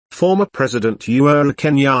Former President Uhuru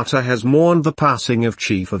Kenyatta has mourned the passing of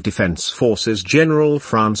Chief of Defense Forces General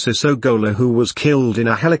Francis Ogolla, who was killed in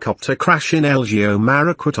a helicopter crash in Elgeyo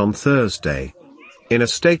Marakwet on Thursday. In a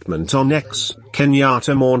statement on X,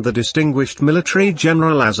 Kenyatta mourned the distinguished military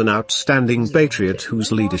general as an outstanding patriot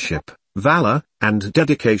whose leadership, valor, and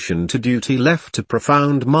dedication to duty left a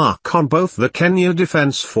profound mark on both the Kenya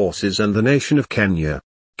Defense Forces and the nation of Kenya.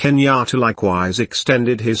 Kenyatta likewise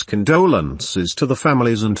extended his condolences to the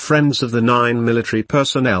families and friends of the 9 military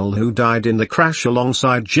personnel who died in the crash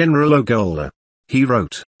alongside General Ogolla. He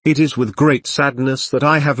wrote, "It is with great sadness that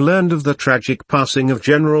I have learned of the tragic passing of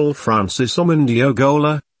General Francis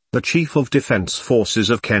Ogolla, the Chief of Defense Forces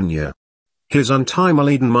of Kenya. His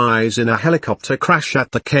untimely demise in a helicopter crash at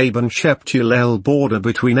the Kaban-Cheptulel border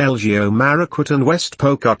between Elgeyo Marakwet and West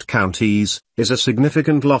Pokot counties, is a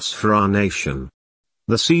significant loss for our nation.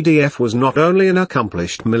 The CDF was not only an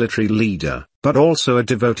accomplished military leader, but also a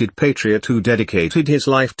devoted patriot who dedicated his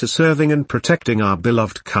life to serving and protecting our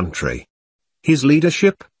beloved country. His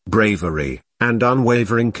leadership, bravery, and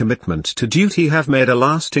unwavering commitment to duty have made a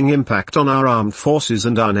lasting impact on our armed forces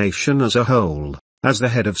and our nation as a whole. As the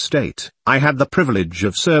head of state, I had the privilege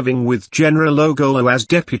of serving with General Ogolla as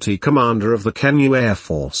Deputy Commander of the Kenya Air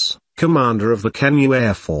Force, Commander of the Kenya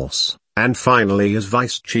Air Force, and finally as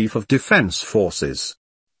Vice Chief of Defense Forces.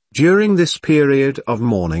 During this period of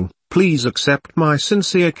mourning, please accept my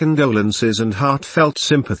sincere condolences and heartfelt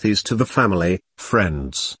sympathies to the family,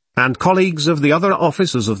 friends, and colleagues of the other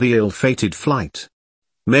officers of the ill-fated flight.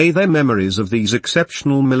 May their memories of these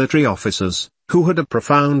exceptional military officers, who had a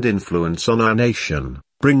profound influence on our nation,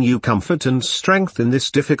 bring you comfort and strength in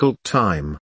this difficult time."